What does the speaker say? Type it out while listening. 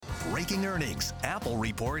breaking earnings. Apple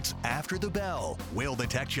reports after the bell. Will the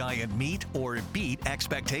tech giant meet or beat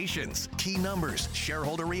expectations? Key numbers,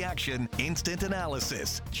 shareholder reaction, instant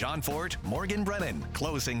analysis. John Fort, Morgan Brennan.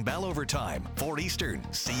 Closing bell overtime. 4 Eastern,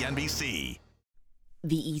 CNBC.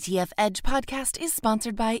 The ETF Edge podcast is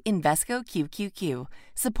sponsored by Invesco QQQ,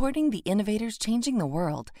 supporting the innovators changing the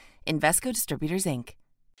world. Invesco Distributors, Inc.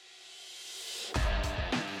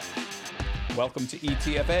 Welcome to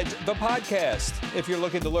ETF Edge, the podcast. If you're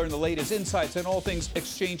looking to learn the latest insights on all things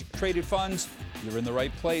exchange-traded funds, you're in the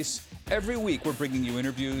right place. Every week, we're bringing you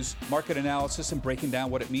interviews, market analysis, and breaking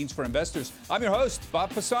down what it means for investors. I'm your host, Bob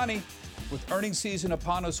Pisani. With earnings season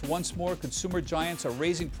upon us once more, consumer giants are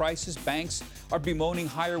raising prices. Banks are bemoaning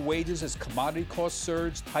higher wages as commodity costs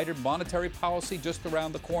surge. Tighter monetary policy just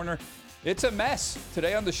around the corner. It's a mess.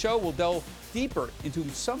 Today on the show, we'll delve deeper into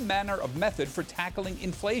some manner of method for tackling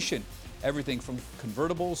inflation. Everything from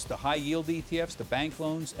convertibles to high-yield ETFs to bank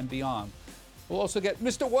loans and beyond. We'll also get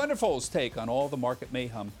Mr. Wonderful's take on all the market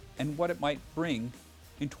mayhem and what it might bring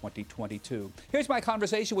in 2022. Here's my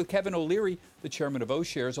conversation with Kevin O'Leary, the chairman of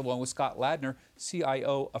O-Shares, along with Scott Ladner,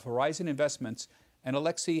 CIO of Horizon Investments, and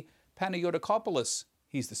Alexei Panayotakopoulos.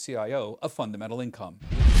 He's the CIO of Fundamental Income.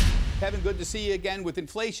 Kevin, good to see you again. With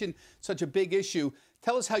inflation such a big issue,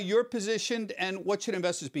 tell us how you're positioned and what should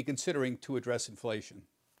investors be considering to address inflation?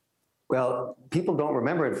 Well, people don't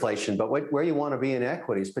remember inflation, but where you want to be in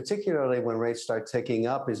equities, particularly when rates start ticking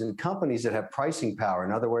up, is in companies that have pricing power.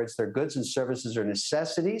 In other words, their goods and services are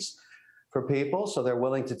necessities for people, so they're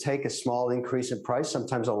willing to take a small increase in price,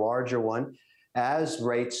 sometimes a larger one, as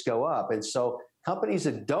rates go up. And so companies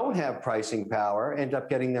that don't have pricing power end up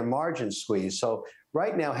getting their margins squeezed. So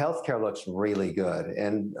right now, healthcare looks really good.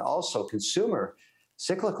 And also consumer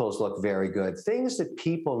cyclicals look very good. Things that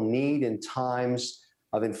people need in times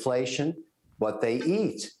of inflation, what they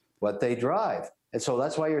eat, what they drive. And so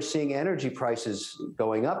that's why you're seeing energy prices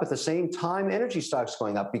going up. At the same time, energy stocks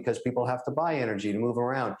going up because people have to buy energy to move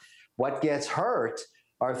around. What gets hurt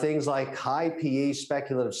are things like high PE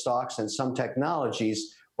speculative stocks and some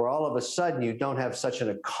technologies where all of a sudden you don't have such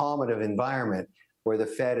an accommodative environment where the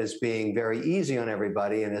Fed is being very easy on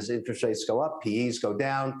everybody. And as interest rates go up, PEs go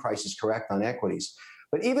down, prices correct on equities.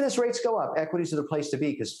 But even as rates go up, equities are the place to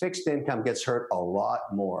be because fixed income gets hurt a lot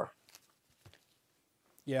more.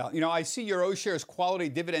 Yeah, I see your O-Shares Quality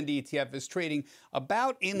Dividend ETF is trading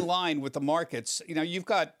about in line with the markets. You've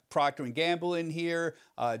got Procter & Gamble in here,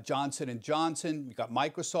 Johnson & Johnson, you've got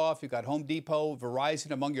Microsoft, you've got Home Depot,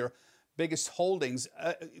 Verizon among your biggest holdings.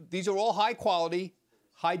 These are all high quality,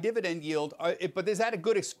 high dividend yield. But is that a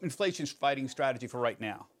good inflation fighting strategy for right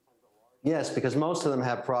now? Yes, because most of them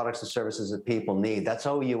have products and services that people need. That's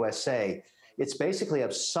OUSA. It's basically a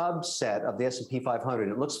subset of the S&P 500.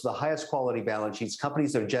 It looks for the highest quality balance sheets,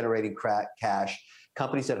 companies that are generating cash,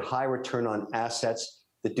 companies that have high return on assets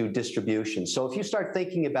that do distribution. So if you start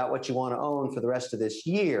thinking about what you want to own for the rest of this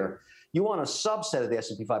year, you want a subset of the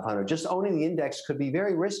S&P 500. Just owning the index could be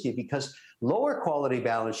very risky because lower quality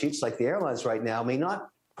balance sheets like the airlines right now may not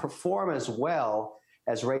perform as well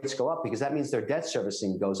as rates go up, because that means their debt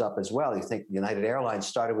servicing goes up as well. You think United Airlines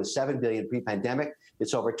started with $7 billion pre-pandemic.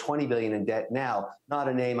 It's over $20 billion in debt now. Not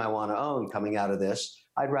a name I want to own coming out of this.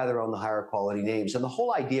 I'd rather own the higher quality names. And the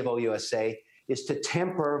whole idea of OUSA is to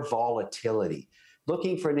temper volatility,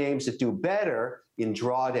 looking for names that do better in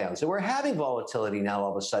drawdowns. And we're having volatility now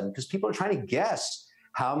all of a sudden because people are trying to guess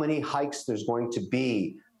how many hikes there's going to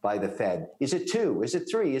be by the Fed. Is it 2? Is it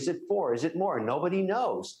 3? Is it 4? Is it more? Nobody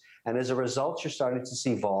knows. And as a result, you're starting to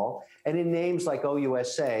see vol. And in names like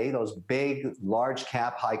OUSA, those big, large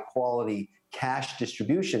cap, high quality cash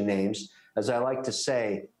distribution names, as I like to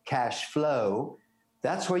say, cash flow,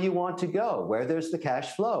 that's where you want to go, where there's the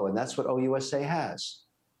cash flow. And that's what OUSA has.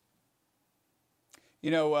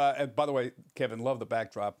 By the way, Kevin, love the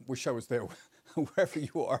backdrop. Wish I was there wherever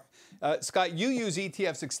you are. Scott, you use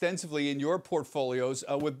ETFs extensively in your portfolios.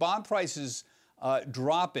 With bond prices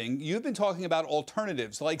dropping, you've been talking about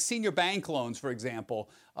alternatives like senior bank loans, for example,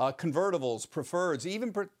 convertibles, preferreds,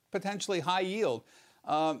 even potentially high yield.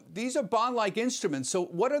 These are bond-like instruments. So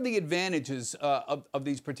what are the advantages of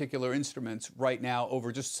these particular instruments right now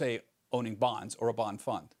over just, say, owning bonds or a bond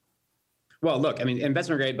fund? Well, look,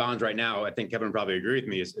 investment-grade bonds right now, I think Kevin would probably agree with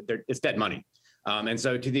me, it's dead money. And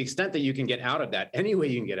so to the extent that you can get out of that, any way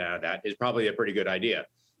you can get out of that is probably a pretty good idea.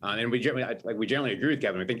 And we generally agree with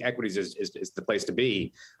Kevin. I think equities is the place to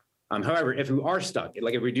be. However, if we are stuck,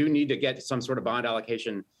 like if we do need to get some sort of bond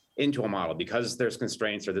allocation into a model because there's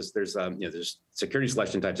constraints or there's security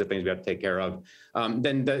selection types of things we have to take care of,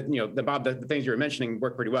 then the things you were mentioning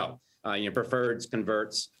work pretty well. Preferreds,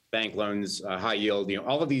 converts, bank loans, high yield,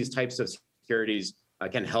 all of these types of securities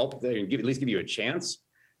can help, at least give you a chance.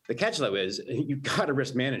 The catch, though, is you've got to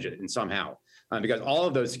risk manage it in somehow, because all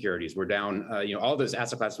of those securities were down, all of those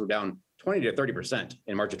asset classes were down 20 to 30%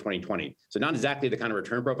 in March of 2020. So not exactly the kind of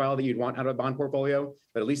return profile that you'd want out of a bond portfolio,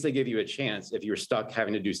 but at least they give you a chance if you're stuck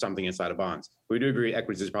having to do something inside of bonds. We do agree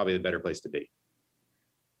equities is probably the better place to be.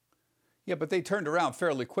 Yeah, but they turned around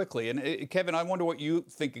fairly quickly. And Kevin, I wonder what you're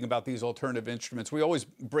thinking about these alternative instruments. We always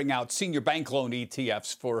bring out senior bank loan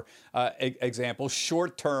ETFs, for example,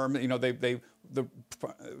 short term. The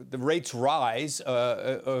rates rise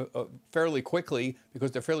fairly quickly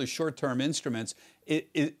because they're fairly short term instruments.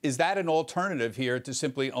 Is that an alternative here to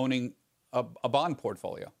simply owning a bond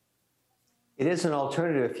portfolio? It is an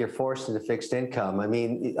alternative if you're forced into fixed income. I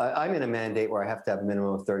mean, I'm in a mandate where I have to have a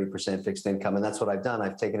minimum of 30% fixed income, and that's what I've done.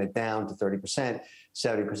 I've taken it down to 30%,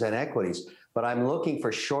 70% equities. But I'm looking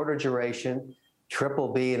for shorter duration,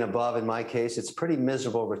 triple B and above. In my case, it's pretty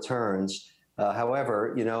miserable returns.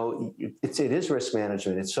 However, it is risk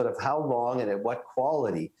management. It's sort of how long and at what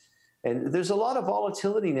quality. And there's a lot of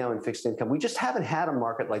volatility now in fixed income. We just haven't had a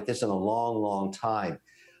market like this in a long, long time.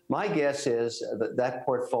 My guess is that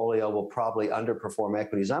portfolio will probably underperform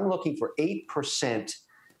equities. I'm looking for 8%,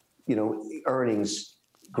 earnings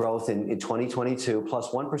growth in 2022, plus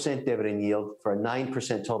 1% dividend yield for a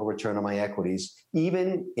 9% total return on my equities,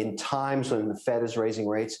 even in times when the Fed is raising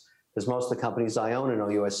rates, because most of the companies I own in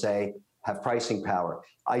OUSA have pricing power.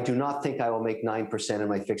 I do not think I will make 9% in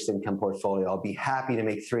my fixed income portfolio. I'll be happy to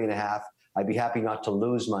make 3.5%. I'd be happy not to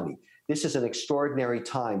lose money. This is an extraordinary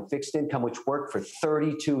time. Fixed income, which worked for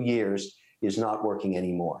 32 years, is not working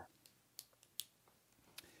anymore.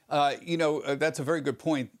 That's a very good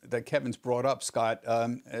point that Kevin's brought up, Scott.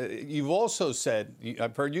 You've also said,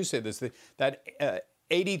 I've heard you say this, that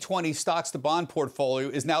 80-20 stocks to bond portfolio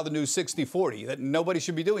is now the new 60-40, that nobody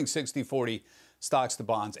should be doing 60-40 stocks to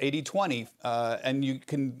bonds, 80-20, and you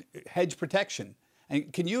can hedge protection.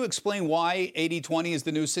 And can you explain why 80-20 is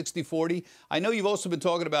the new 60-40? I know you've also been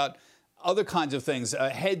talking about other kinds of things,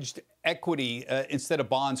 hedged equity instead of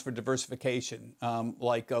bonds for diversification,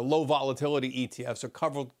 like low volatility ETFs or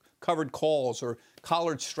covered calls or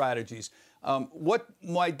collared strategies. What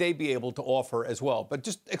might they be able to offer as well? But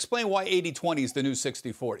just explain why 80-20 is the new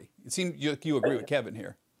 60-40. It seems you agree with Kevin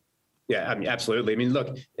here. Yeah, I mean, absolutely. I mean,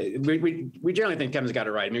 look, we generally think Kevin's got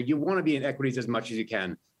it right. I mean, you want to be in equities as much as you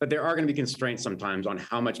can, but there are going to be constraints sometimes on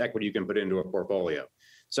how much equity you can put into a portfolio.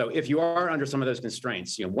 So if you are under some of those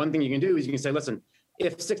constraints, one thing you can do is you can say, listen,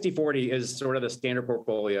 if 60-40 is sort of the standard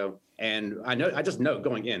portfolio, and I just know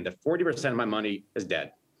going in that 40% of my money is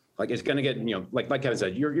dead. Like it's going to get, like Kevin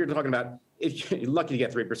said, you're talking about if you're lucky to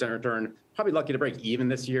get 3% return, probably lucky to break even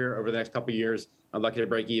this year over the next couple of years, lucky to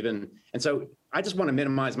break even. And so I just want to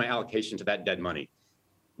minimize my allocation to that dead money.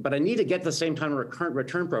 But I need to get the same kind of recurrent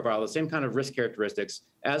return profile, the same kind of risk characteristics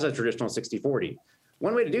as a traditional 60-40.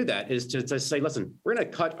 One way to do that is to say, listen, we're going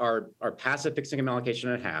to cut our passive fixed income allocation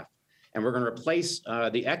in half, and we're going to replace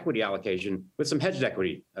the equity allocation with some hedged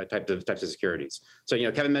equity types of securities. So,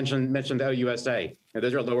 Kevin mentioned the OUSA.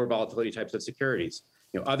 Those are lower volatility types of securities.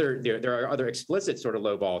 There are other explicit sort of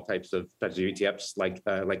low vol types of ETFs like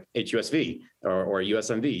HUSV or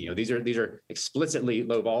USMV. These are explicitly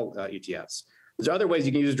low vol ETFs. There's other ways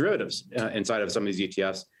you can use derivatives inside of some of these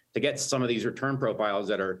ETFs to get some of these return profiles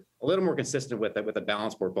that are a little more consistent with a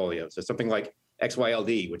balanced portfolio. So something like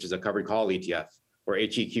XYLD, which is a covered call ETF, or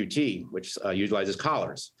HEQT, which utilizes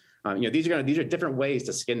collars. These are different ways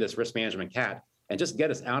to skin this risk management cat and just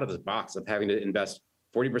get us out of this box of having to invest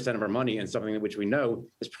 40% of our money in something which we know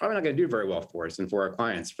is probably not going to do very well for us and for our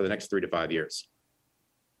clients for the next 3 to 5 years.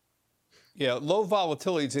 Yeah, low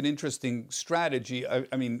volatility is an interesting strategy.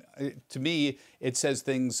 I mean, to me, it says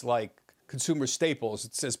things like consumer staples.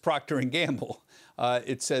 It says Procter & Gamble.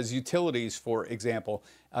 It says utilities, for example.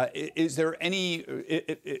 Is there any,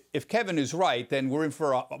 if Kevin is right, then we're in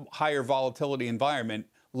for a higher volatility environment.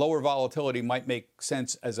 Lower volatility might make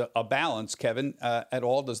sense as a balance, Kevin, at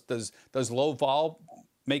all. Does low vol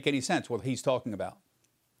make any sense, what he's talking about?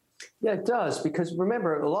 Yeah, it does, because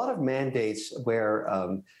remember, a lot of mandates where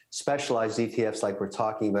specialized ETFs like we're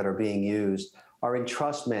talking about are being used are in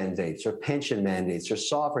trust mandates or pension mandates or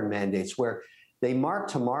sovereign mandates where they mark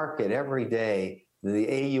to market every day the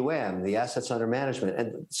AUM, the assets under management.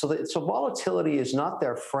 And so volatility is not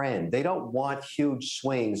their friend. They don't want huge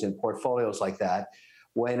swings in portfolios like that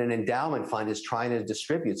when an endowment fund is trying to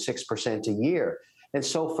distribute 6% a year. And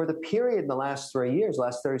so for the period in the last 3 years,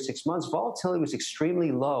 last 36 months, volatility was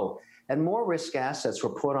extremely low and more risk assets were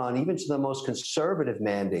put on even to the most conservative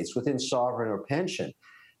mandates within sovereign or pension.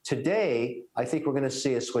 Today, I think we're going to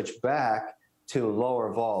see a switch back to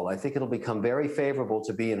lower vol. I think it'll become very favorable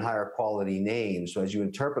to be in higher quality names. So as you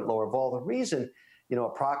interpret lower vol, the reason, a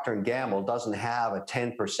Procter & Gamble doesn't have a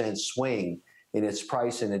 10% swing in its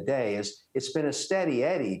price in a day is it's been a steady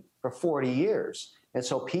eddy for 40 years. And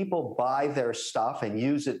so people buy their stuff and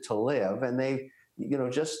use it to live. And they,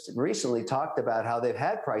 just recently talked about how they've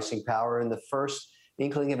had pricing power in the first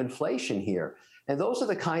inkling of inflation here. And those are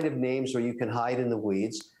the kind of names where you can hide in the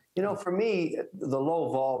weeds. For me, the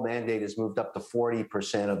low vol mandate has moved up to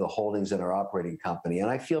 40% of the holdings in our operating company, and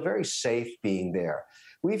I feel very safe being there.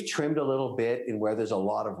 We've trimmed a little bit in where there's a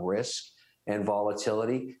lot of risk and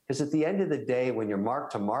volatility, because at the end of the day, when you're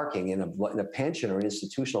mark to marking in a pension or an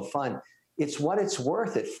institutional fund, it's what it's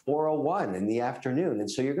worth at 4:01 in the afternoon. And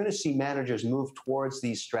so you're going to see managers move towards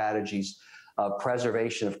these strategies of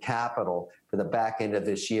preservation of capital for the back end of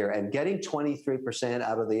this year. And getting 23%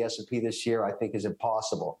 out of the S&P this year, I think, is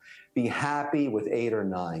impossible. Be happy with 8 or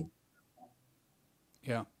 9.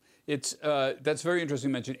 Yeah, that's very interesting.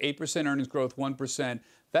 You mentioned 8% earnings growth, 1%.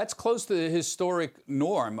 That's close to the historic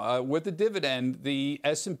norm. With the dividend, the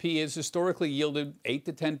S&P has historically yielded 8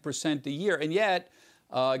 to 10% a year, and yet,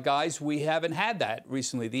 guys, we haven't had that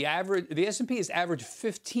recently. The S&P has averaged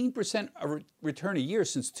 15% return a year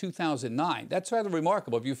since 2009. That's rather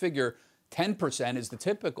remarkable. If you figure 10%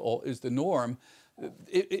 is the norm.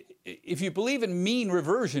 If you believe in mean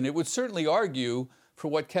reversion, it would certainly argue for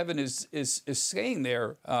what Kevin is saying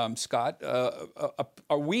there, Scott.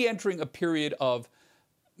 Are we entering a period of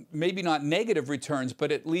maybe not negative returns,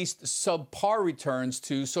 but at least subpar returns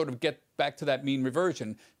to sort of get back to that mean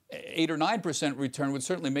reversion? 8 or 9% return would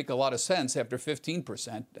certainly make a lot of sense after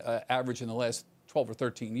 15% average in the last 12 or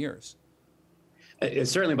 13 years.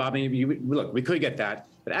 It's certainly, Bob. I mean, look, we could get that,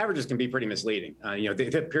 but averages can be pretty misleading.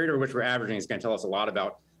 The period over which we're averaging is going to tell us a lot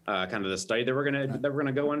about kind of the study that we're going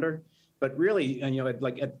to go under. But really, at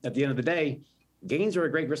the end of the day, gains are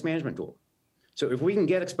a great risk management tool. So if we can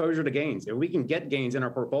get exposure to gains, if we can get gains in our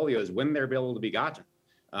portfolios when they're able to be gotten,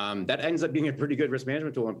 that ends up being a pretty good risk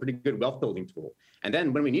management tool and pretty good wealth building tool. And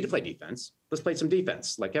then when we need to play defense, let's play some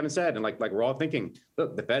defense. Like Kevin said, and like we're all thinking,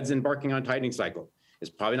 look, the Fed's embarking on a tightening cycle. It's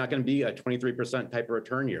probably not going to be a 23% type of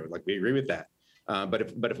return year. Like, we agree with that. But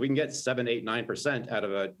if we can get 7, 8, 9% out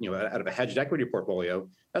of a hedged equity portfolio,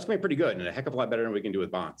 that's going to be pretty good and a heck of a lot better than we can do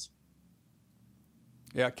with bonds.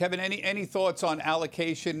 Yeah, Kevin, any thoughts on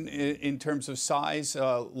allocation in terms of size,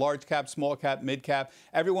 large cap, small cap, mid cap?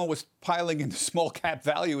 Everyone was piling into small cap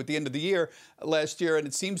value at the end of the year last year, and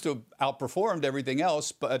it seems to have outperformed everything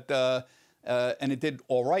else. But and it did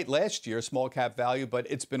all right last year, small cap value. But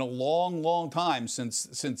it's been a long time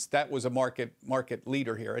since that was a market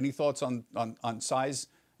leader here. Any thoughts on size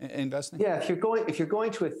investing? Yeah, if you're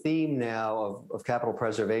going to a theme now of capital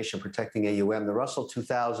preservation, protecting AUM, the Russell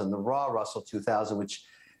 2000, the raw Russell 2000, which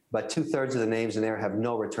about 2/3 of the names in there have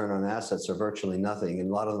no return on assets or virtually nothing, and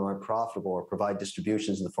a lot of them aren't profitable or provide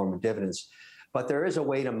distributions in the form of dividends. But there is a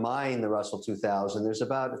way to mine the Russell 2000. There's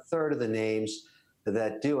about 1/3 of the names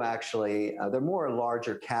that do actually, they're more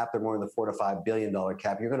larger cap, they're more in the $4 to $5 billion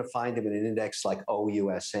cap. You're going to find them in an index like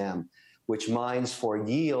OUSM, which mines for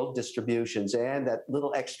yield distributions and that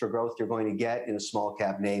little extra growth you're going to get in a small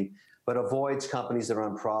cap name, but avoids companies that are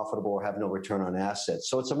unprofitable or have no return on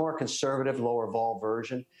assets. So it's a more conservative, lower vol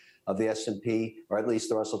version of the S&P, or at least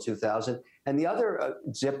the Russell 2000. And the other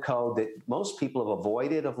zip code that most people have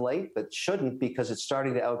avoided of late, but shouldn't because it's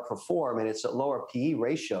starting to outperform and it's at lower PE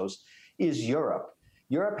ratios, is Europe.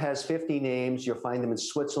 Europe has 50 names. You'll find them in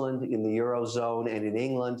Switzerland, in the Eurozone, and in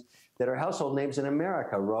England that are household names in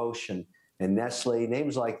America, Roche and Nestle,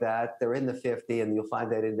 names like that. They're in the 50, and you'll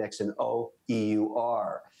find that index in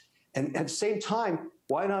OEUR. And at the same time,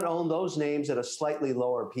 why not own those names at a slightly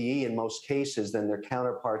lower PE in most cases than their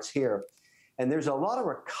counterparts here? And there's a lot of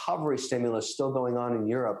recovery stimulus still going on in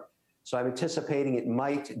Europe. So I'm anticipating it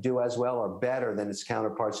might do as well or better than its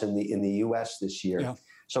counterparts in the US this year. Yeah.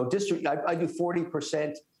 So I do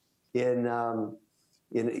 40% in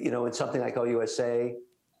something like OUSA,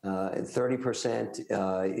 and 30%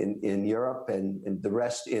 in Europe, and the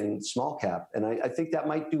rest in small cap. And I think that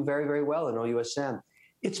might do very, very well in OUSM.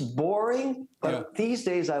 It's boring, but these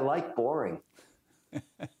days I like boring.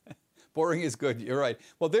 Boring is good. You're right.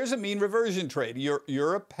 Well, there's a mean reversion trade.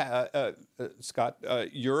 Europe, Scott,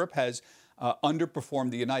 Europe has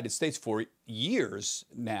underperformed the United States for years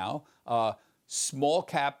now. Small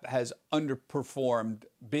cap has underperformed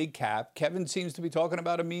big cap. Kevin seems to be talking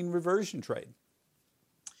about a mean reversion trade.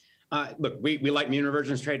 Look, we like mean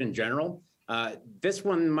reversions trade in general. This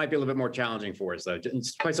one might be a little bit more challenging for us, though.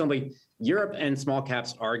 Quite simply, Europe and small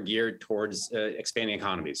caps are geared towards expanding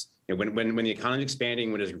economies. When the economy is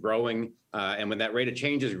expanding, when it's growing, and when that rate of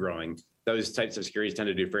change is growing, those types of securities tend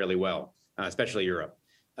to do fairly well, especially Europe.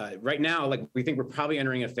 Right now, like we think we're probably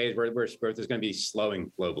entering a phase where growth is going to be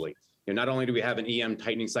slowing globally. Not only do we have an EM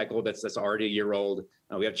tightening cycle that's already a year old,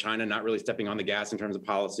 we have China not really stepping on the gas in terms of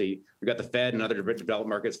policy. We've got the Fed and other developed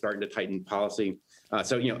markets starting to tighten policy.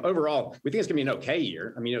 So overall, we think it's going to be an okay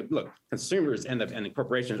year. I mean, look, consumers and the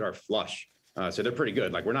corporations are flush. So they're pretty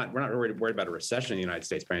good. Like we're not worried about a recession in the United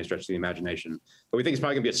States by any stretch of the imagination. But we think it's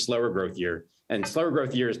probably going to be a slower growth year. And slower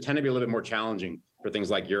growth years tend to be a little bit more challenging for things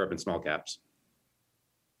like Europe and small caps.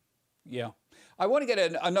 Yeah. I want to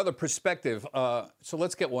get another perspective. So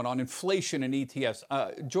let's get one on inflation and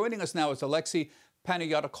ETFs. Joining us now is Alexei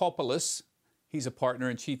Panagiotopoulos. He's a partner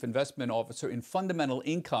and chief investment officer in Fundamental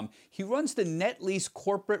Income. He runs the Net Lease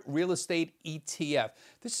Corporate Real Estate ETF.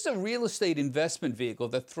 This is a real estate investment vehicle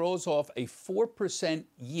that throws off a 4%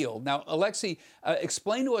 yield. Now, Alexei,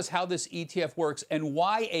 explain to us how this ETF works and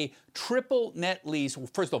why a triple net lease,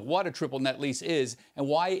 first of all, what a triple net lease is and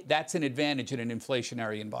why that's an advantage in an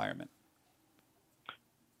inflationary environment.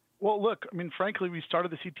 Well, look, I mean, frankly, we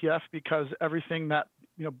started this ETF because everything that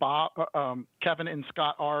Bob, Kevin, and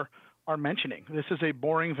Scott are mentioning. This is a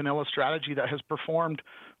boring vanilla strategy that has performed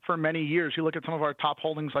for many years. You look at some of our top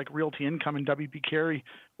holdings like Realty Income and WP Carey,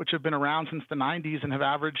 which have been around since the 90s and have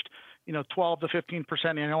averaged 12 to 15%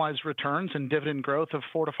 annualized returns and dividend growth of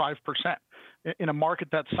 4 to 5%. In a market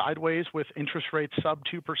that's sideways with interest rates sub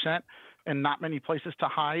 2% and not many places to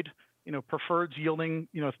hide. Preferreds yielding,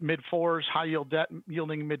 mid fours, high yield debt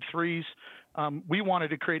yielding mid threes. We wanted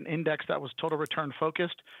to create an index that was total return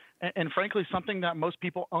focused and frankly, something that most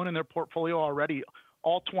people own in their portfolio already.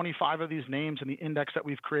 All 25 of these names in the index that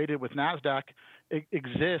we've created with NASDAQ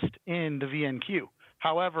exist in the VNQ.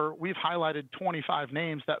 However, we've highlighted 25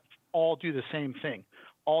 names that all do the same thing.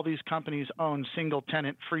 All these companies own single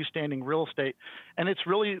tenant freestanding real estate. And it's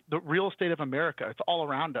really the real estate of America. It's all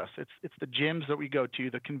around us. It's the gyms that we go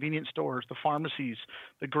to, the convenience stores, the pharmacies,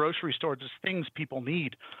 the grocery stores, it's things people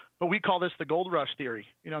need. But we call this the gold rush theory.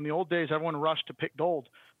 In the old days, everyone rushed to pick gold.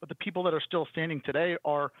 But the people that are still standing today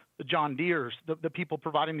are the John Deeres, the people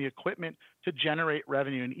providing the equipment to generate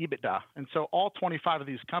revenue and EBITDA. And so all 25 of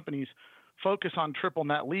these companies focus on triple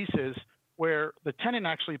net leases where the tenant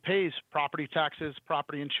actually pays property taxes,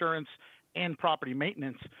 property insurance, and property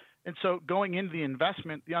maintenance. And so going into the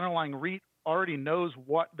investment, the underlying REIT already knows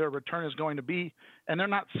what their return is going to be, and they're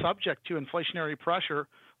not subject to inflationary pressure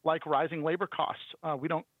like rising labor costs. We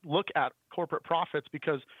don't look at corporate profits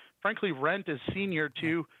because, frankly, rent is senior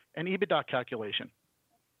to an EBITDA calculation.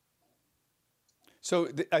 So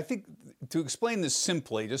I think to explain this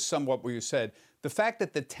simply, just somewhat what you said, the fact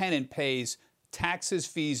that the tenant pays taxes,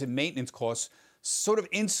 fees, and maintenance costs sort of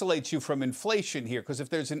insulates you from inflation here, because if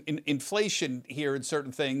there's an inflation here in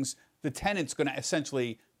certain things, the tenant's going to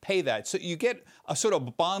essentially pay that. So you get a sort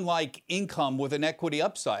of bond-like income with an equity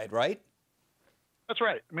upside, right? That's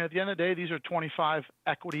right. I mean, at the end of the day, these are 25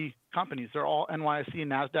 equity companies. They're all NYSE and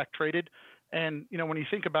NASDAQ traded. And, when you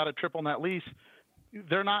think about a triple net lease,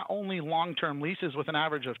 they're not only long-term leases with an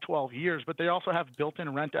average of 12 years, but they also have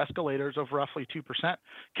built-in rent escalators of roughly 2%.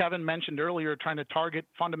 Kevin mentioned earlier trying to target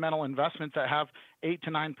fundamental investments that have 8 to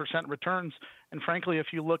 9% returns. And frankly, if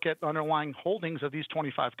you look at underlying holdings of these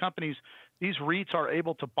 25 companies, these REITs are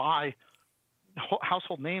able to buy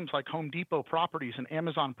household names like Home Depot properties and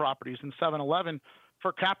Amazon properties and 7-Eleven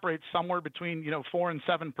for cap rates somewhere between 4 and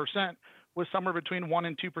 7%, with somewhere between 1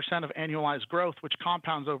 and 2% of annualized growth, which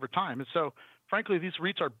compounds over time. And so, frankly, these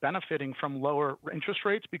REITs are benefiting from lower interest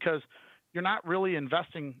rates because you're not really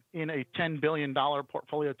investing in a $10 billion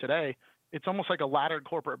portfolio today. It's almost like a laddered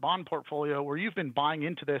corporate bond portfolio where you've been buying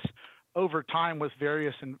into this over time with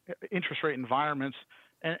various interest rate environments,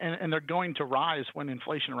 and they're going to rise when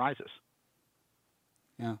inflation rises.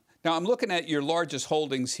 Yeah. Now, I'm looking at your largest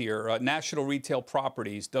holdings here, National Retail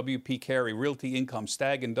Properties, WP Carey, Realty Income,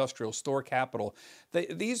 Stag Industrial, Store Capital.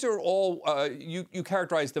 These are all, you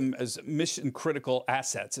characterize them as mission-critical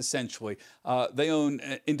assets, essentially. They own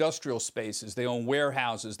industrial spaces, they own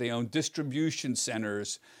warehouses, they own distribution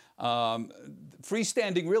centers,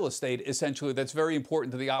 freestanding real estate, essentially, that's very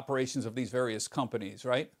important to the operations of these various companies,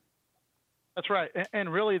 right? That's right.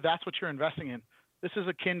 And really, that's what you're investing in. This is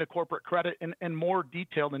akin to corporate credit and more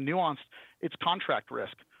detailed and nuanced. It's contract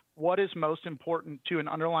risk. What is most important to an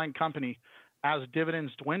underlying company as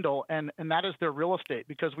dividends dwindle? And that is their real estate,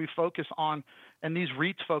 because we focus on, and these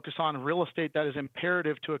REITs focus on real estate that is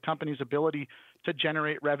imperative to a company's ability to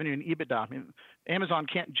generate revenue and EBITDA. I mean, Amazon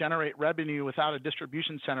can't generate revenue without a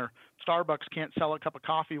distribution center. Starbucks can't sell a cup of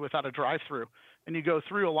coffee without a drive-through. And you go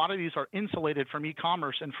through, a lot of these are insulated from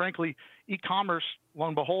e-commerce. And frankly, e-commerce, lo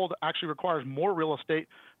and behold, actually requires more real estate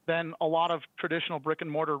than a lot of traditional brick and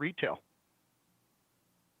mortar retail.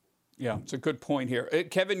 Yeah, it's a good point here.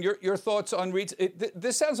 Kevin, your thoughts on REITs?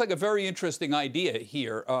 This sounds like a very interesting idea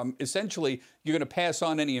here. Essentially, you're going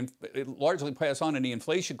to largely pass on any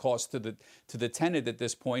inflation costs to the tenant at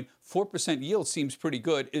this point. 4% yield seems pretty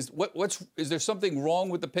good. Is there something wrong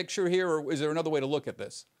with the picture here, or is there another way to look at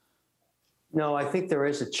this? No, I think there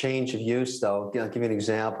is a change of use, though. I'll give you an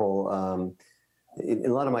example. In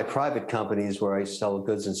a lot of my private companies where I sell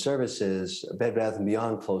goods and services, Bed Bath &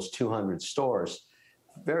 Beyond closed 200 stores.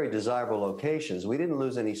 Very desirable locations. We didn't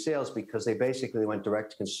lose any sales because they basically went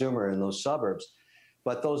direct to consumer in those suburbs.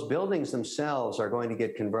 But those buildings themselves are going to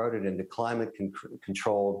get converted into climate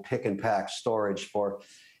controlled pick and pack storage for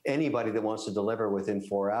anybody that wants to deliver within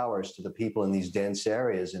 4 hours to the people in these dense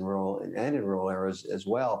areas in rural areas as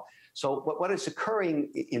well. So what is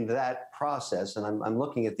occurring in that process, and I'm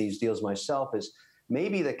looking at these deals myself, is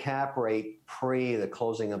maybe the cap rate pre the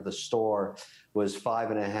closing of the store was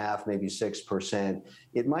 5.5%, maybe 6%.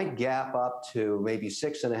 It might gap up to maybe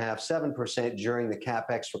 6.5%, 7% during the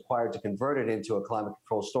capex required to convert it into a climate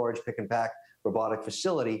controlled storage pick and pack robotic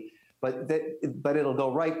facility. But it'll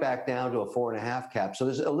go right back down to a 4.5% cap. So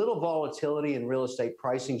there's a little volatility in real estate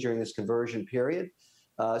pricing during this conversion period.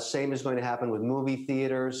 Same is going to happen with movie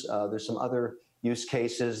theaters. There's some other use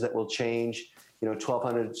cases that will change.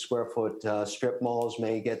 1,200 square foot strip malls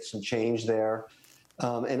may get some change there.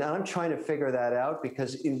 And I'm trying to figure that out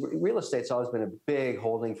because in real estate's always been a big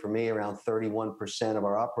holding for me, around 31% of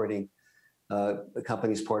our operating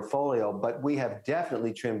company's portfolio. But we have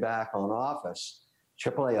definitely trimmed back on office,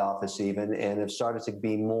 AAA office even, and have started to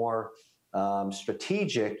be more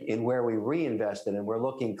strategic in where we reinvested. And we're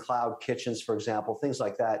looking cloud kitchens, for example, things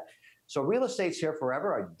like that. So real estate's here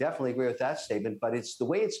forever. I definitely agree with that statement, but it's the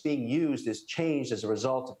way it's being used is changed as a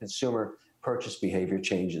result of consumer purchase behavior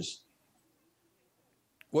changes.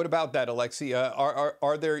 What about that, Alexei?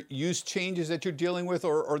 Are there use changes that you're dealing with,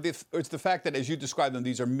 or it's the fact that, as you describe them,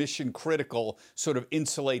 these are mission critical, sort of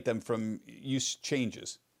insulate them from use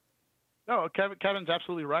changes? No, Kevin's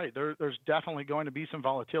absolutely right. There's definitely going to be some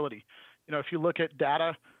volatility. If you look at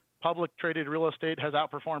data, public traded real estate has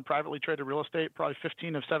outperformed privately traded real estate probably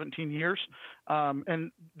 15 of 17 years.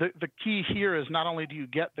 And the key here is not only do you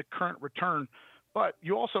get the current return, but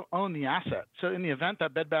you also own the asset. So in the event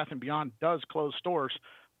that Bed Bath & Beyond does close stores,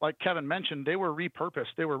 like Kevin mentioned, they were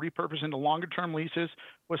repurposed. They were repurposed into longer term leases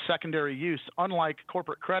with secondary use, unlike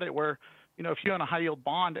corporate credit where, if you own a high yield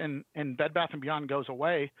bond and Bed Bath & Beyond goes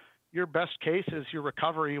away, your best case is your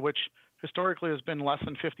recovery, which historically has been less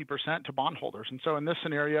than 50% to bondholders. And so in this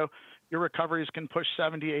scenario, your recoveries can push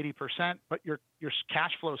 70, 80%, but your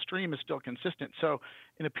cash flow stream is still consistent. So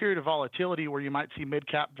in a period of volatility where you might see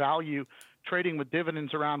mid-cap value trading with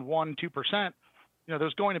dividends around 1%, 2%,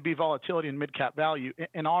 there's going to be volatility in mid-cap value.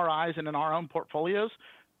 In our eyes and in our own portfolios,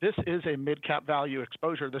 this is a mid-cap value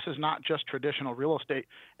exposure. This is not just traditional real estate.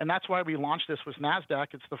 And that's why we launched this with NASDAQ.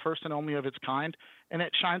 It's the first and only of its kind, and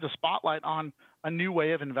it shines a spotlight on a new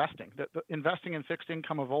way of investing. The investing in fixed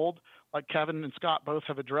income of old, like Kevin and Scott both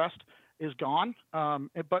have addressed, is gone.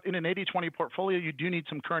 But in an 80-20 portfolio, you do need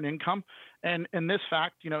some current income. And in this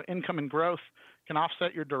fact, income and growth can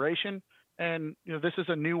offset your duration. And this is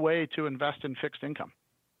a new way to invest in fixed income.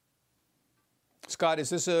 Scott, is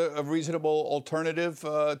this a reasonable alternative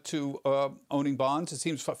to owning bonds? It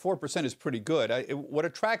seems 4% is pretty good. What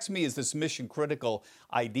attracts me is this mission-critical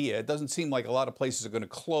idea. It doesn't seem like a lot of places are going to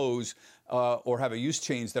close or have a use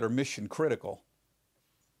change that are mission-critical.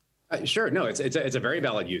 Sure. No, it's a very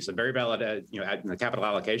valid use, a very valid capital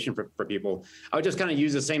allocation for people. I would just kind of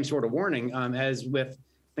use the same sort of warning as with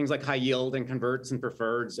things like high yield and converts and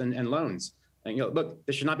preferreds and loans. And, look,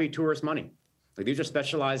 this should not be tourist money. Like these are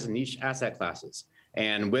specialized niche asset classes,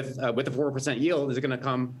 and with the 4% yield is going to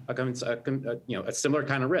come a similar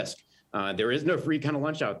kind of risk. There is no free kind of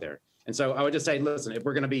lunch out there, and so I would just say, listen, if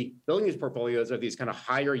we're going to be building these portfolios of these kind of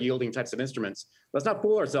higher yielding types of instruments, let's not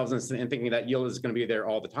fool ourselves in thinking that yield is going to be there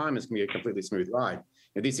all the time. It's going to be a completely smooth ride.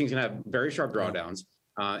 These things can have very sharp drawdowns,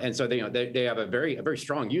 and so they have a very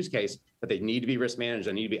strong use case, but they need to be risk managed.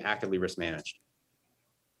 They need to be actively risk managed.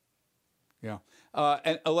 Yeah.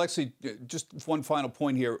 And Alexei, just one final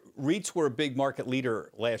point here. REITs were a big market leader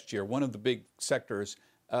last year, one of the big sectors.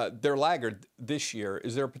 They're laggard this year.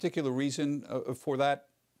 Is there a particular reason for that?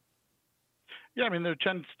 Yeah, I mean, there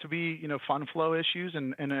tends to be, fund flow issues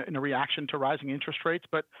and a reaction to rising interest rates.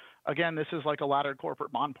 But again, this is like a laddered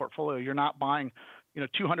corporate bond portfolio. You're not buying,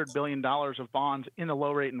 $200 billion of bonds in a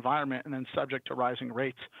low rate environment and then subject to rising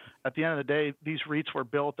rates. At the end of the day, these REITs were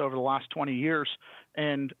built over the last 20 years.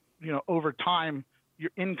 And over time, your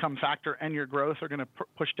income factor and your growth are going to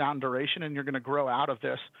push down duration, and you're going to grow out of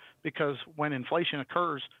this, because when inflation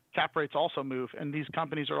occurs, cap rates also move, and these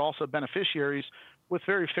companies are also beneficiaries with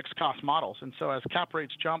very fixed cost models. And so as cap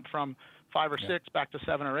rates jump from 5 or 6 back to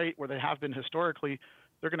 7 or 8, where they have been historically,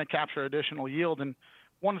 they're going to capture additional yield. And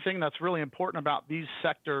one thing that's really important about these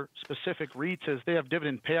sector-specific REITs is they have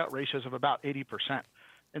dividend payout ratios of about 80%.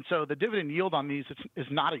 And so the dividend yield on these is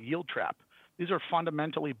not a yield trap. These are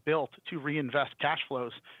fundamentally built to reinvest cash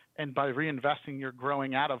flows. And by reinvesting, you're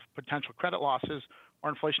growing out of potential credit losses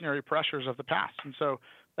or inflationary pressures of the past. And so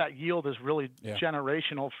that yield is really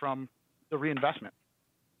generational from the reinvestment.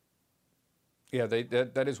 Yeah,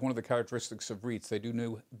 that is one of the characteristics of REITs. They do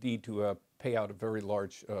need to pay out a very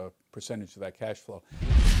large percentage of that cash flow.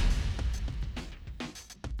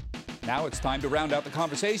 Now it's time to round out the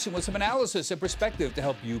conversation with some analysis and perspective to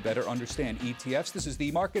help you better understand ETFs. This is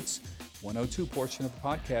the Markets 102 portion of the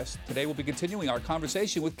podcast. Today we'll be continuing our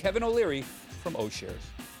conversation with Kevin O'Leary from O'Shares.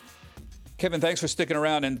 Kevin, thanks for sticking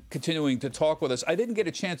around and continuing to talk with us. I didn't get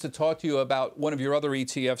a chance to talk to you about one of your other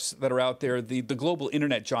ETFs that are out there, the global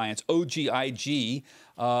internet giants, OGIG.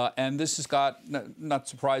 And this has got, not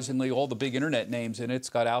surprisingly, all the big internet names in it. It's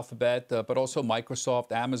got Alphabet, but also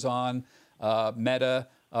Microsoft, Amazon, Meta,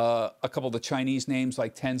 a couple of the Chinese names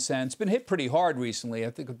like Tencent. It's been hit pretty hard recently. I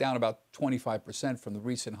think down about 25% from the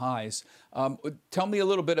recent highs. Tell me a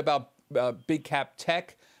little bit about big cap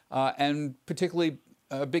tech and particularly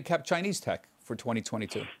big cap Chinese tech for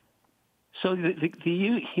 2022. So the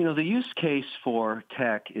use case for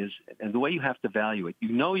tech is, and the way you have to value it,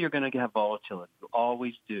 you're going to have volatility. You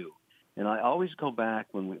always do. And I always go back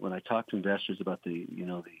when I talk to investors about the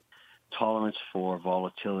tolerance for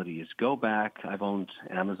volatility is go back. I've owned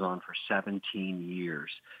Amazon for 17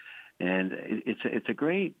 years. And it's a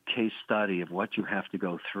great case study of what you have to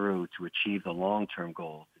go through to achieve the long-term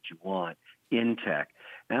goals that you want in tech.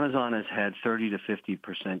 Amazon has had 30 to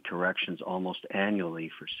 50% corrections almost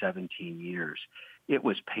annually for 17 years. It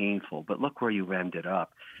was painful, but look where you ended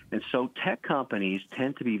up. And so tech companies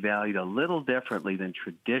tend to be valued a little differently than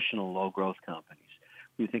traditional low-growth companies.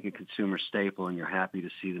 You think a consumer staple and you're happy to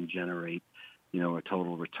see them generate, a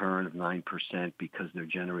total return of 9% because they're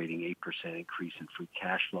generating 8% increase in free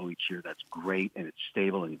cash flow each year. That's great, and it's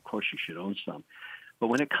stable, and of course you should own some. But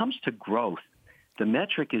when it comes to growth, the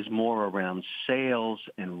metric is more around sales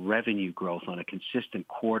and revenue growth on a consistent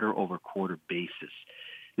quarter-over-quarter basis.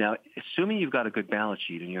 Now, assuming you've got a good balance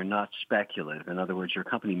sheet and you're not speculative, in other words, your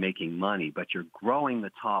company making money, but you're growing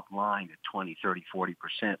the top line at 20, 30, 40%,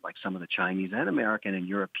 like some of the Chinese and American and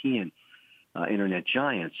European internet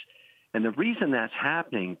giants. And the reason that's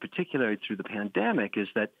happening, particularly through the pandemic, is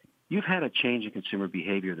that you've had a change in consumer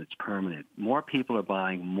behavior that's permanent. More people are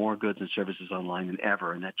buying more goods and services online than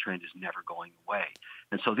ever, and that trend is never going away.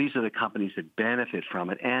 And so these are the companies that benefit from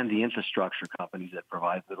it, and the infrastructure companies that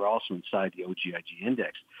are also inside the OGIG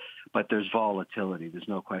index. But there's volatility. There's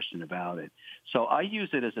no question about it. So I use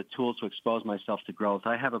it as a tool to expose myself to growth.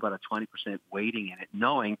 I have about a 20% weighting in it,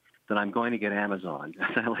 knowing that I'm going to get Amazon,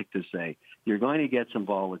 as I like to say. You're going to get some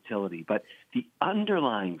volatility. But the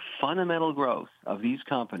underlying fundamental growth of these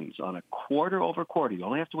companies on a quarter-over-quarter, you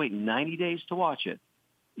only have to wait 90 days to watch it,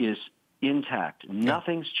 is intact.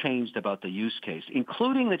 Nothing's changed about the use case,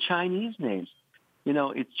 including the Chinese names.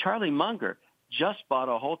 It's Charlie Munger just bought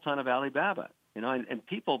a whole ton of Alibaba, and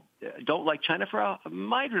people don't like China for a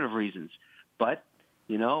myriad of reasons. But,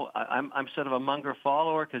 I'm sort of a Munger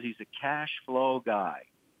follower because he's a cash flow guy.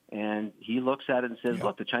 And he looks at it and says,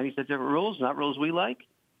 look, the Chinese have different rules, not rules we like,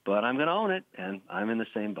 but I'm going to own it, and I'm in the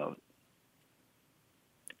same boat.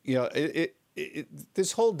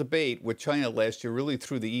 This whole debate with China last year really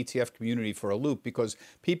threw the ETF community for a loop because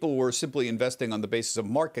people were simply investing on the basis of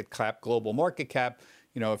market cap, global market cap.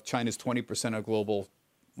 If China's 20% of global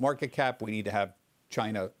market cap, we need to have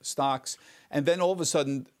China stocks. And then all of a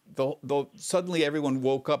sudden, suddenly everyone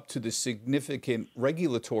woke up to the significant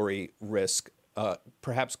regulatory risk,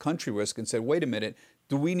 perhaps country risk, and said, wait a minute,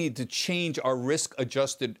 do we need to change our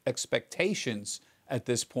risk-adjusted expectations at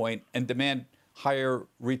this point and demand higher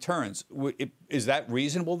returns? Is that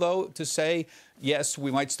reasonable, though, to say, yes, we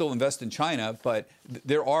might still invest in China, but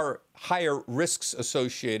there are higher risks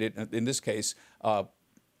associated, in this case,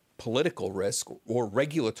 political risk or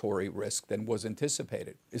regulatory risk than was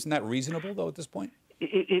anticipated? Isn't that reasonable, though, at this point?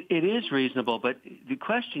 It is reasonable, but the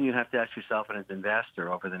question you have to ask yourself as an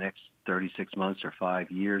investor over the next 36 months or 5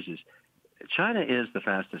 years is, China is the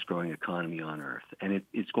fastest growing economy on earth, and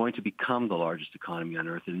it's going to become the largest economy on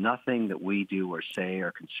earth, and nothing that we do or say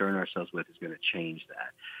or concern ourselves with is going to change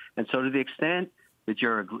that. And so to the extent that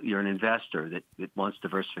you're an investor that wants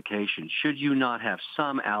diversification, should you not have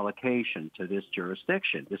some allocation to this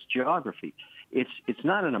jurisdiction, this geography? It's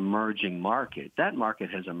not an emerging market. That market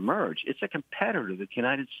has emerged. It's a competitor to the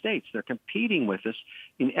United States. They're competing with us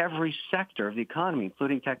in every sector of the economy,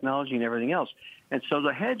 including technology and everything else. And so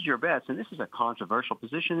to hedge your bets, and this is a controversial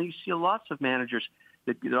position, and you see lots of managers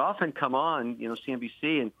that often come on,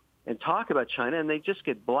 CNBC and talk about China, and they just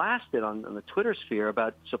get blasted on the Twitter sphere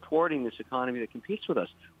about supporting this economy that competes with us.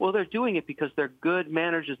 Well, they're doing it because they're good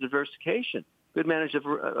managers of diversification, good managers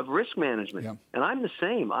of risk management. Yeah. And I'm the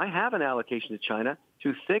same. I have an allocation to China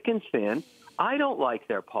through thick and thin. I don't like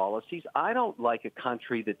their policies. I don't like a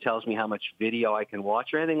country that tells me how much video I can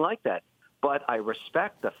watch or anything like that. But I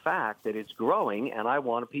respect the fact that it's growing, and I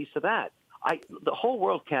want a piece of that. The whole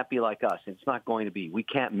world can't be like us. It's not going to be. We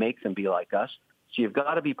can't make them be like us. So you've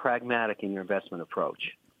got to be pragmatic in your investment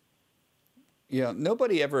approach. Yeah,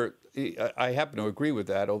 nobody ever, I happen to agree with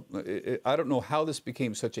that. I don't know how this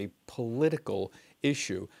became such a political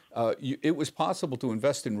issue. It was possible to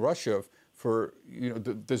invest in Russia for,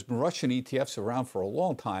 there's been Russian ETFs around for a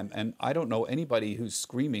long time, and I don't know anybody who's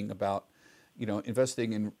screaming about,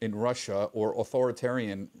 investing in Russia or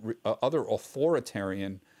other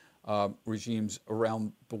authoritarian regimes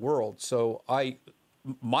around the world. So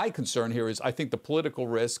my concern here is I think the political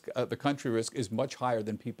risk, the country risk, is much higher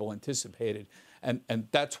than people anticipated. And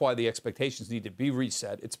that's why the expectations need to be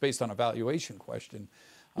reset. It's based on a valuation question.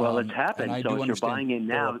 Well, it's happened. So if you're buying in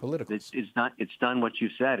now, it's done what you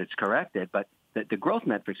said. It's corrected. But the growth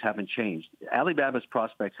metrics haven't changed. Alibaba's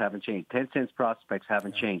prospects haven't changed. Tencent's prospects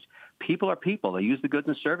haven't changed. People are people. They use the goods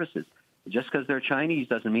and services. Just because they're Chinese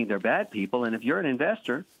doesn't mean they're bad people. And if you're an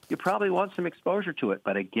investor, you probably want some exposure to it.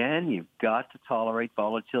 But again, you've got to tolerate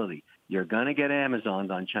volatility. You're going to get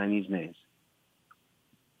Amazons on Chinese names.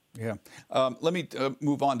 Yeah. Let me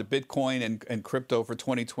move on to Bitcoin and crypto for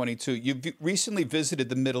 2022. You've recently visited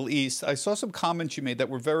the Middle East. I saw some comments you made that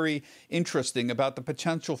were very interesting about the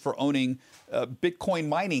potential for owning Bitcoin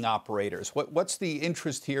mining operators. What's the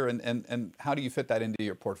interest here, and how do you fit that into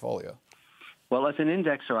your portfolio? Well, as an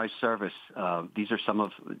indexer, I service. These are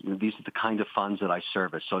the kind of funds that I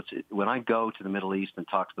service. So when I go to the Middle East and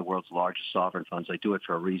talk to the world's largest sovereign funds, I do it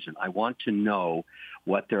for a reason. I want to know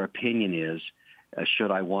what their opinion is.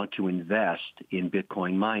 Should I want to invest in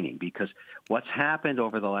Bitcoin mining? Because what's happened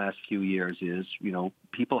over the last few years is,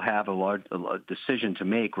 people have a decision to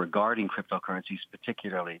make regarding cryptocurrencies,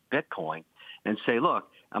 particularly Bitcoin, and say, look,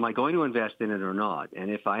 am I going to invest in it or not?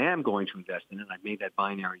 And if I am going to invest in it, I've made that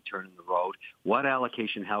binary turn in the road. What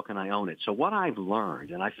allocation, how can I own it? So what I've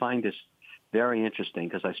learned, and I find this very interesting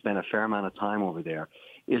because I spent a fair amount of time over there,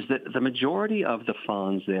 is that the majority of the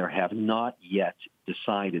funds there have not yet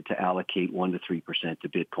decided to allocate 1% to 3% to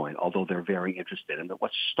Bitcoin, although they're very interested. And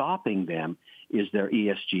what's stopping them is their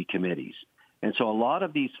ESG committees. And so a lot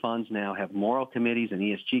of these funds now have moral committees and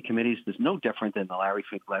ESG committees. There's no different than the Larry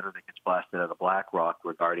Fink letter that gets blasted out of BlackRock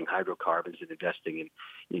regarding hydrocarbons and investing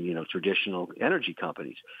in traditional energy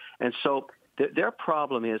companies. And so their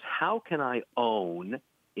problem is, how can I own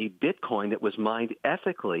a Bitcoin that was mined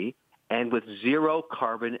ethically and with zero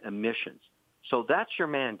carbon emissions? So that's your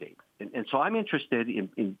mandate. And so I'm interested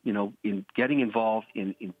in getting involved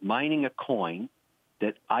in mining a coin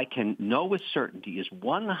that I can know with certainty is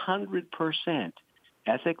 100%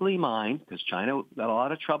 ethically mined, because China got a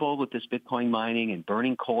lot of trouble with this Bitcoin mining and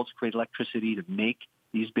burning coal to create electricity to make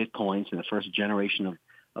these Bitcoins in the first generation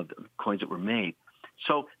of the coins that were made.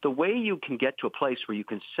 So the way you can get to a place where you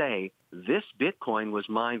can say this Bitcoin was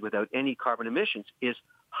mined without any carbon emissions is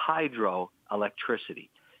hydroelectricity,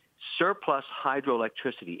 surplus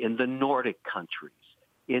hydroelectricity in the Nordic countries,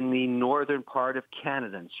 in the northern part of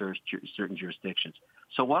Canada in certain jurisdictions.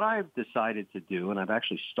 So what I've decided to do, and I've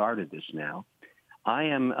actually started this now, I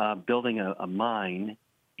am building a mine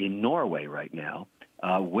in Norway right now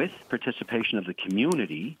with participation of the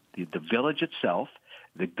community, the village itself,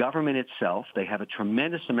 the government itself. They have a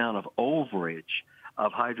tremendous amount of overage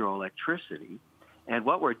of hydroelectricity. And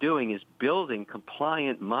what we're doing is building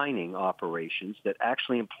compliant mining operations that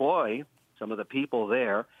actually employ some of the people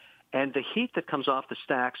there. And the heat that comes off the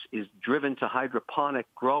stacks is driven to hydroponic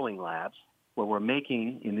growing labs where we're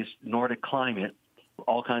making, in this Nordic climate,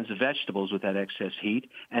 all kinds of vegetables with that excess heat.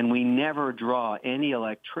 And we never draw any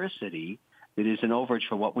electricity that is an overage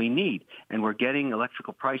for what we need. And we're getting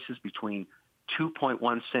electrical prices between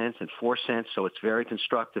 2.1 cents and 4 cents, so it's very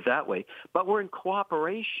constructive that way. But we're in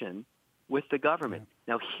cooperation with the government.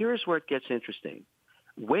 Now, here's where it gets interesting.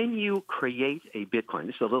 When you create a Bitcoin,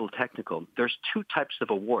 this is a little technical, there's two types of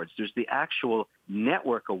awards. There's the actual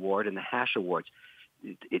network award and the hash awards.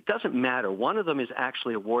 it doesn't matter. One of them is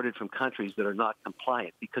actually awarded from countries that are not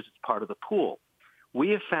compliant because it's part of the pool. We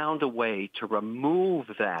have found a way to remove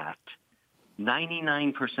that,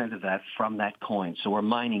 99% of that from that coin. So we're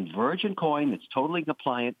mining virgin coin that's totally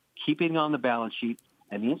compliant, keeping it on the balance sheet,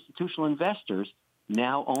 and the institutional investors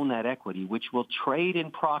now own that equity, which will trade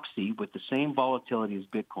in proxy with the same volatility as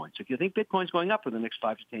Bitcoin. So if you think Bitcoin's going up for the next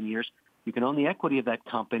 5 to 10 years, you can own the equity of that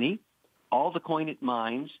company. All the coin it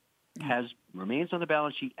mines remains on the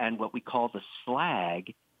balance sheet, and what we call the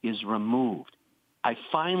slag is removed. I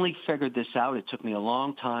finally figured this out. It took me a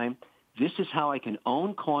long time. This is how I can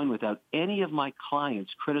own coin without any of my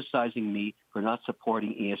clients criticizing me for not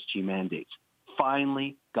supporting ESG mandates.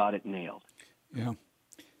 Finally got it nailed. Yeah.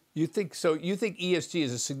 You think ESG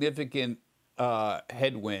is a significant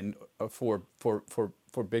headwind for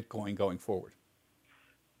Bitcoin going forward?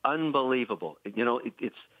 Unbelievable.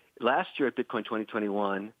 It's last year at Bitcoin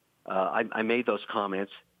 2021, I made those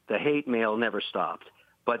comments. The hate mail never stopped.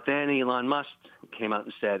 But then Elon Musk came out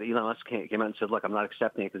and said, look, I'm not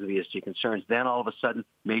accepting it because of ESG concerns. Then all of a sudden,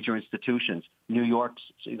 major institutions, New York's,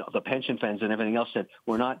 the pension funds and everything else said,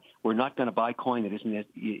 we're not going to buy coin that isn't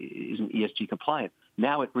ESG compliant.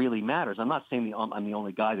 Now it really matters. I'm not saying I'm the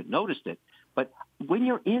only guy that noticed it, but when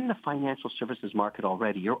you're in the financial services market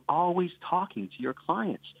already, you're always talking to your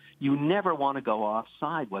clients. You never want to go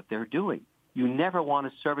offside what they're doing. You never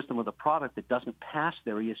want to service them with a product that doesn't pass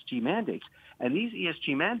their ESG mandates. And these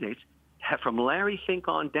ESG mandates, from Larry Fink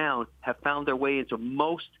on down, have found their way into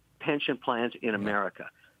most pension plans in America.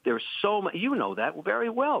 There's so much, you know that very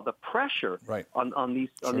well, the pressure on these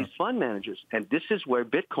fund managers. And this is where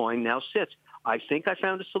Bitcoin now sits. I think I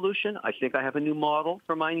found a solution. I think I have a new model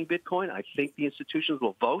for mining Bitcoin. I think the institutions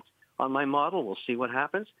will vote on my model. We'll see what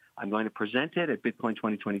happens. I'm going to present it at Bitcoin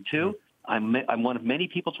 2022. I'm one of many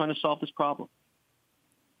people trying to solve this problem.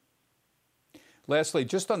 Lastly,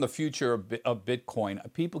 just on the future of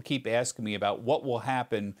Bitcoin, people keep asking me about what will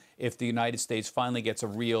happen if the United States finally gets a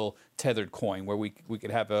real tethered coin, where we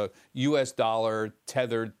could have a U.S. dollar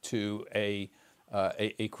tethered to the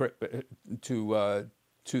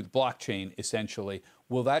blockchain, essentially.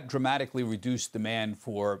 Will that dramatically reduce demand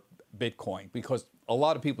for Bitcoin? Because a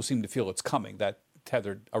lot of people seem to feel it's coming, a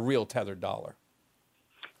real tethered dollar.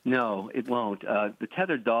 No, it won't. The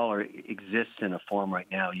tethered dollar exists in a form right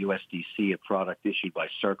now, USDC, a product issued by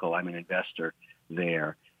Circle. I'm an investor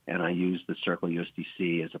there, and I use the Circle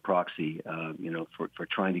USDC as a proxy, for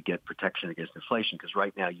trying to get protection against inflation. Because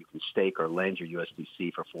right now you can stake or lend your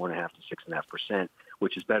USDC for 4.5% to 6.5%,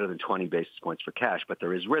 which is better than 20 basis points for cash. But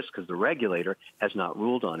there is risk because the regulator has not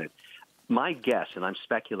ruled on it. My guess, and I'm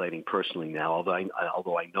speculating personally now, although I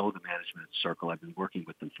know the management at Circle, I've been working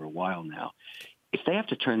with them for a while now. If they have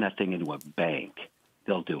to turn that thing into a bank,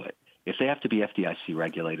 they'll do it. If they have to be FDIC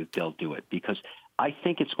regulated, they'll do it. Because I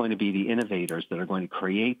think it's going to be the innovators that are going to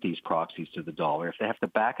create these proxies to the dollar. If they have to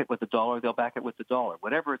back it with the dollar, they'll back it with the dollar,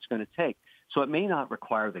 whatever it's going to take. So it may not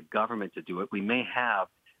require the government to do it. We may have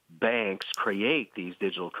banks create these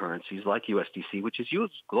digital currencies like USDC, which is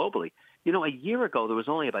used globally. A year ago, there was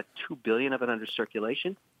only about 2 billion of it under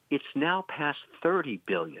circulation. It's now past 30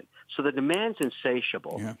 billion. So the demand's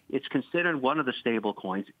insatiable. Yeah. It's considered one of the stable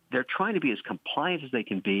coins. They're trying to be as compliant as they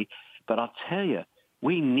can be. But I'll tell you,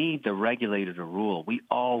 we need the regulator to rule. We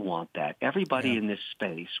all want that. Everybody in this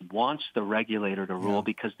space wants the regulator to rule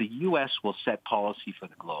because the U.S. will set policy for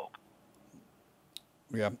the globe.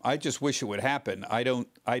 Yeah, I just wish it would happen. I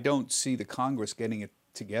don't see the Congress getting it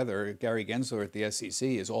together. Gary Gensler at the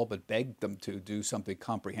SEC has all but begged them to do something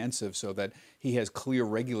comprehensive so that he has clear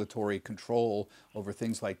regulatory control over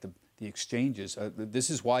things like the exchanges. This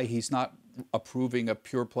is why he's not approving a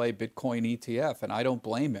pure play Bitcoin ETF, and I don't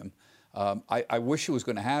blame him. I wish it was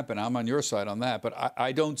going to happen. I'm on your side on that, but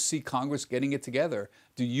I don't see Congress getting it together.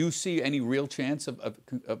 Do you see any real chance of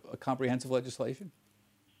a comprehensive legislation?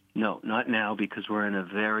 No, not now, because we're in a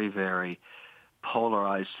very, very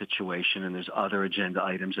polarized situation, and there's other agenda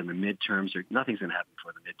items, and the midterms nothing's going to happen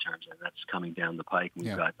before the midterms, and that's coming down the pike.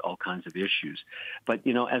 We've got all kinds of issues. But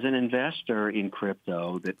as an investor in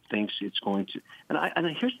crypto that thinks it's going to,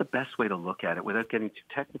 and here's the best way to look at it without getting too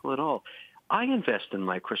technical at all. I invest in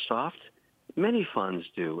Microsoft. Many funds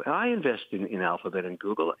do. I invest in Alphabet and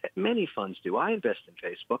Google. Many funds do. I invest in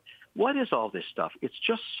Facebook. What is all this stuff? It's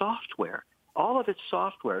just software. All of it's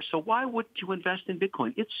software. So why wouldn't you invest in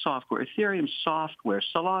Bitcoin? It's software. Ethereum software.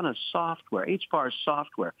 Solana software. HBAR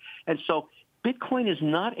software. And so Bitcoin is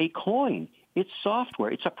not a coin. It's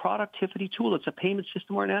software. It's a productivity tool. It's a payment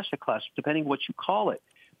system or an asset class, depending what you call it.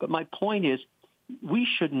 But my point is, we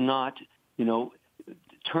should not,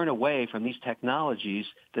 turn away from these technologies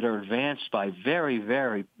that are advanced by very,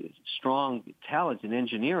 very strong talent in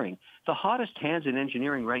engineering. The hottest hands in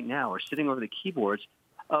engineering right now are sitting over the keyboards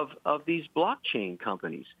of these blockchain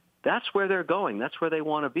companies. That's where they're going. That's where they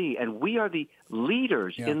want to be. And we are the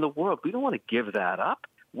leaders in the world. We don't want to give that up.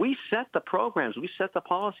 We set the programs. We set the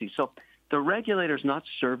policies. So the regulator's not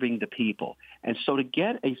serving the people. And so to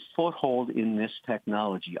get a foothold in this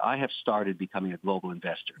technology, I have started becoming a global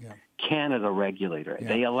investor. Yeah. Canada regulator. Yeah.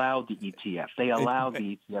 They allowed the ETF. They allowed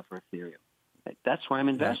the ETF for Ethereum. That's where I'm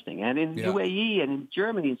investing. Yeah. And in UAE and in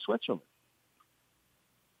Germany and Switzerland.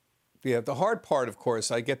 Yeah, the hard part, of course,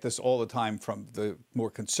 I get this all the time from the more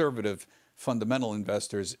conservative fundamental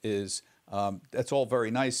investors is that's all very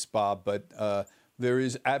nice, Bob, but there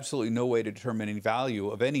is absolutely no way to determine any value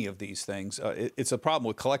of any of these things. It's a problem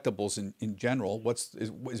with collectibles in general.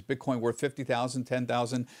 Is Bitcoin worth 50,000,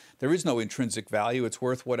 10,000? There is no intrinsic value. It's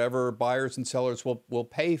worth whatever buyers and sellers will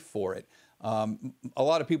pay for it. A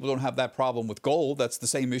lot of people don't have that problem with gold. That's the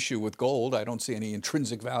same issue with gold. I don't see any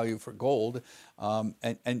intrinsic value for gold,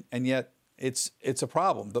 and yet it's a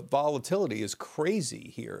problem. The volatility is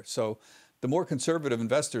crazy here. So the more conservative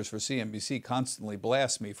investors for CNBC constantly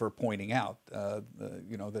blast me for pointing out,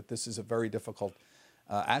 that this is a very difficult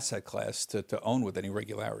asset class to own with any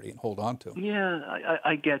regularity and hold on to. Yeah,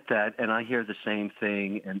 I get that, and I hear the same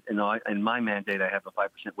thing. And in my mandate, I have a 5%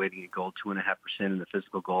 weighting in gold, 2.5% in the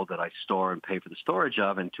physical gold that I store and pay for the storage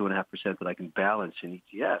of, and 2.5% that I can balance in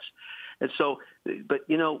ETFs. And so, but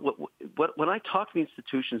when I talk to the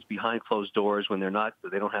institutions behind closed doors, when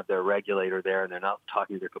they don't have their regulator there and they're not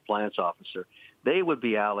talking to their compliance officer, they would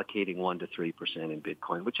be allocating 1% to 3% in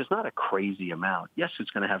Bitcoin, which is not a crazy amount. Yes,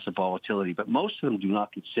 it's going to have some volatility, but most of them do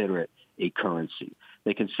not consider it a currency.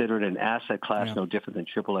 They consider it an asset class no different than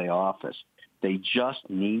AAA office. They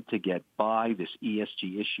just need to get by this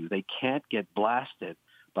ESG issue. They can't get blasted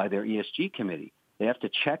by their ESG committee. They have to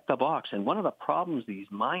check the box. And one of the problems these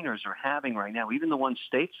miners are having right now, even the ones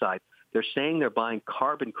stateside, they're saying they're buying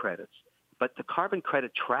carbon credits. But the carbon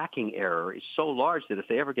credit tracking error is so large that if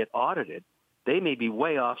they ever get audited, they may be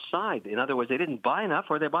way offside. In other words, they didn't buy enough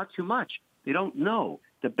or they bought too much. They don't know.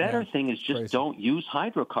 The better thing is just don't use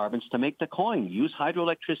hydrocarbons to make the coin. Use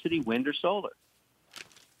hydroelectricity, wind, or solar.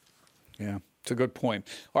 Yeah. It's a good point.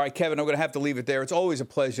 All right, Kevin, I'm going to have to leave it there. It's always a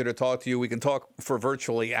pleasure to talk to you. We can talk for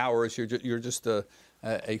virtually hours. You're just a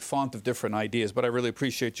font of different ideas, but I really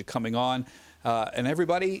appreciate you coming on. And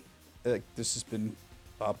everybody, this has been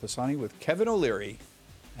Bob Pisani with Kevin O'Leary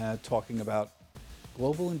talking about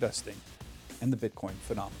global investing and the Bitcoin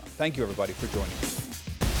phenomenon. Thank you, everybody, for joining us.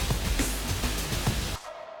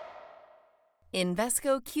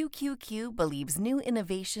 Invesco QQQ believes new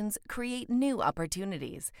innovations create new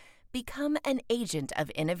opportunities. Become an agent of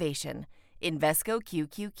innovation. Invesco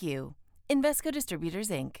QQQ. Invesco Distributors,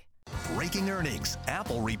 Inc. Breaking earnings.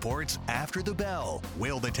 Apple reports after the bell.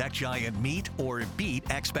 Will the tech giant meet or beat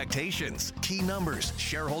expectations? Key numbers,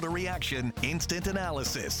 shareholder reaction, instant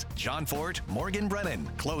analysis. John Fort, Morgan Brennan.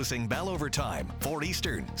 Closing bell overtime. 4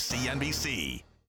 Eastern, CNBC.